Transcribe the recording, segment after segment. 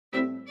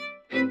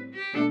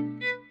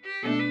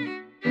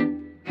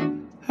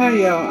Hi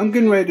y'all, I'm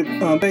getting ready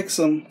to bake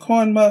some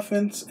corn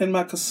muffins in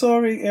my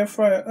Cosori air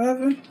fryer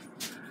oven.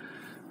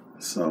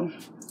 So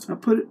I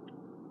put it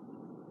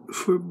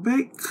for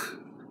bake.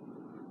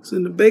 It's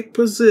in the bake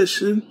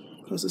position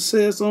because it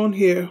says on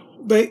here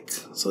bake.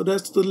 So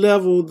that's the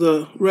level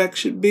the rack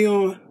should be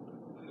on.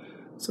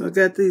 So I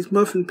got these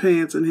muffin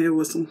pans in here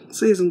with some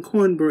seasoned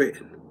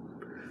cornbread.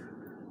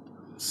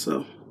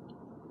 So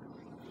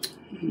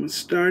I'm going to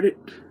start it.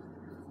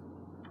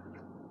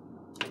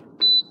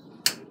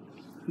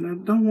 And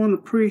I don't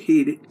want to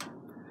preheat it.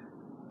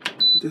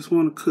 I just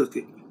want to cook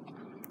it.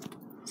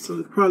 So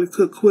it'll probably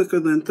cook quicker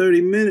than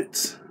 30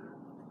 minutes.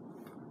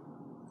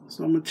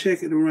 So I'm going to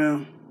check it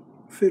around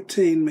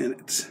 15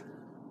 minutes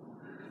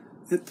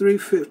at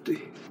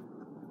 350.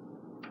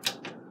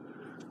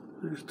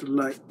 There's the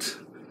light.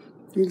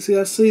 You can see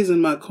I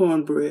seasoned my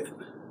cornbread.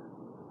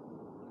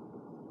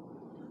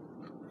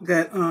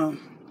 Got a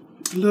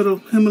little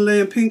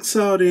Himalayan pink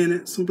salt in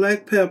it, some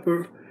black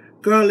pepper,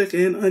 garlic,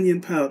 and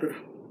onion powder.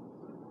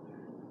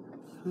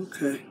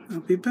 Okay, I'll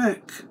be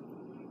back.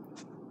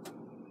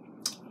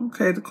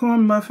 Okay, the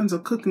corn muffins are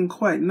cooking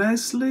quite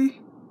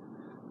nicely.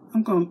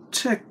 I'm going to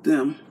check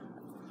them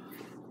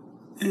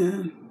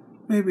in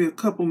maybe a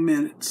couple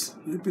minutes.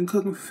 They've been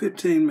cooking for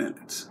 15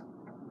 minutes.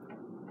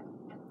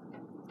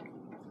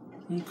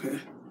 Okay,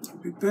 I'll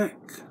be back.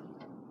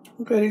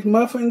 Okay, these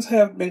muffins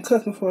have been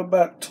cooking for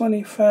about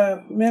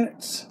 25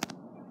 minutes.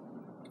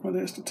 Well,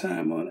 there's the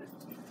time on it.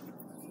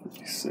 Let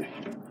me see.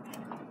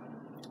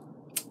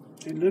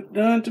 They look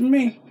done to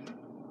me.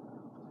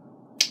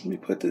 Let me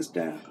put this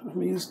down. I'm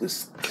going to use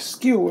this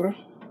skewer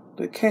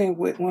that came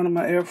with one of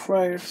my air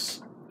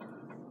fryers.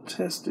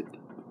 Test it.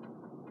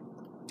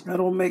 I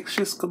don't make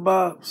shish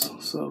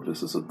kebabs, so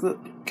this is a good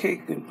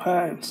cake and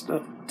pie and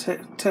stuff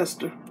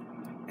tester.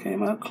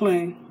 Came out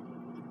clean.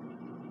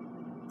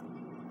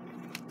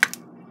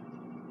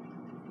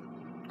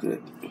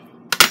 Good.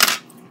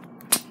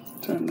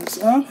 Turn this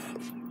off.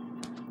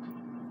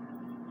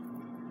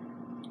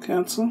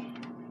 Cancel.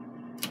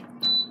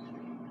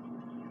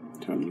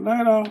 Turn the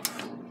light off.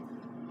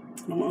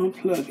 I'm going to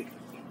unplug it.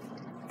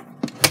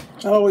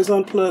 I always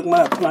unplug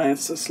my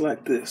appliances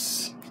like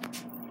this.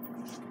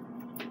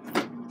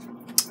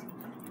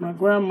 My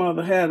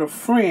grandmother had a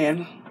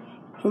friend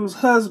whose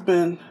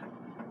husband,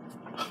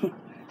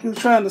 he was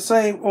trying to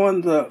save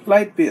on the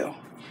light bill.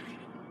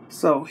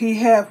 So he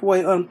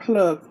halfway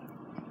unplugged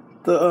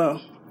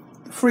the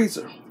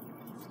freezer,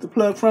 the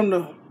plug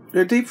from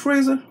their deep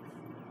freezer,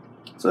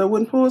 so it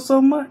wouldn't pull so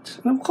much.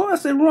 And of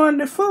course it ruined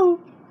their food.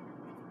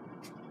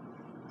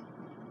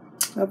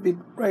 I'll be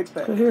right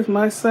back. So here's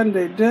my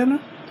Sunday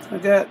dinner. I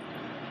got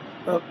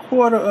a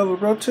quarter of a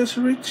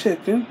rotisserie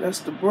chicken. That's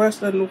the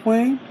breast and the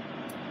wing.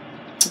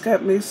 I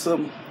got me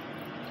some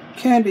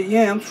candied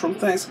yams from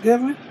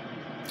Thanksgiving,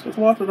 because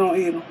Walter don't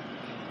eat them.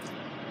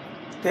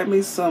 Got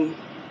me some,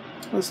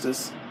 what's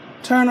this?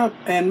 Turnip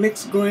and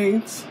mixed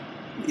greens.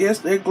 Yes,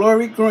 they're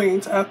glory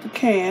greens out the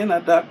can.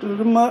 I doctored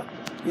them up,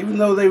 even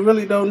though they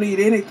really don't need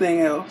anything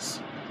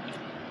else.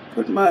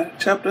 Put my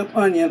chopped up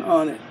onion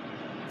on it.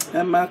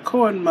 And my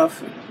corn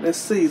muffin that's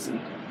seasoned.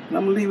 And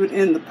I'm going to leave it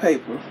in the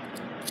paper,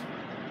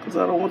 because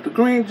I don't want the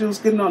green juice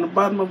getting on the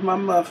bottom of my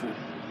muffin.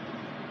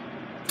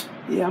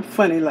 Yeah, I'm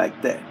funny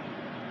like that.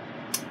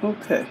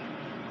 Okay.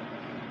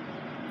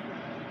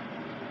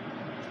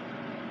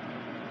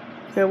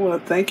 I want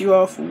to thank you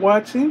all for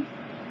watching.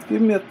 Give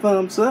me a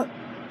thumbs up.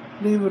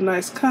 Leave a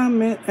nice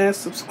comment and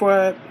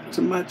subscribe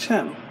to my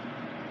channel.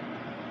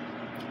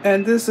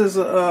 And this is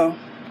a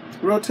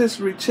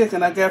rotisserie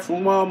chicken I got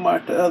from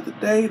Walmart the other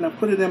day, and I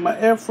put it in my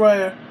air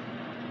fryer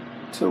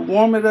to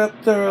warm it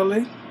up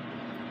thoroughly.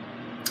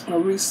 I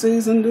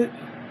re-seasoned it.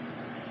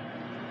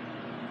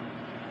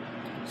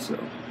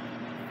 So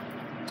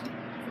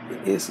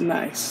it's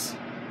nice.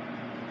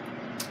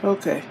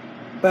 Okay,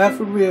 bye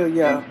for real,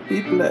 y'all.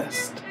 Be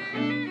blessed.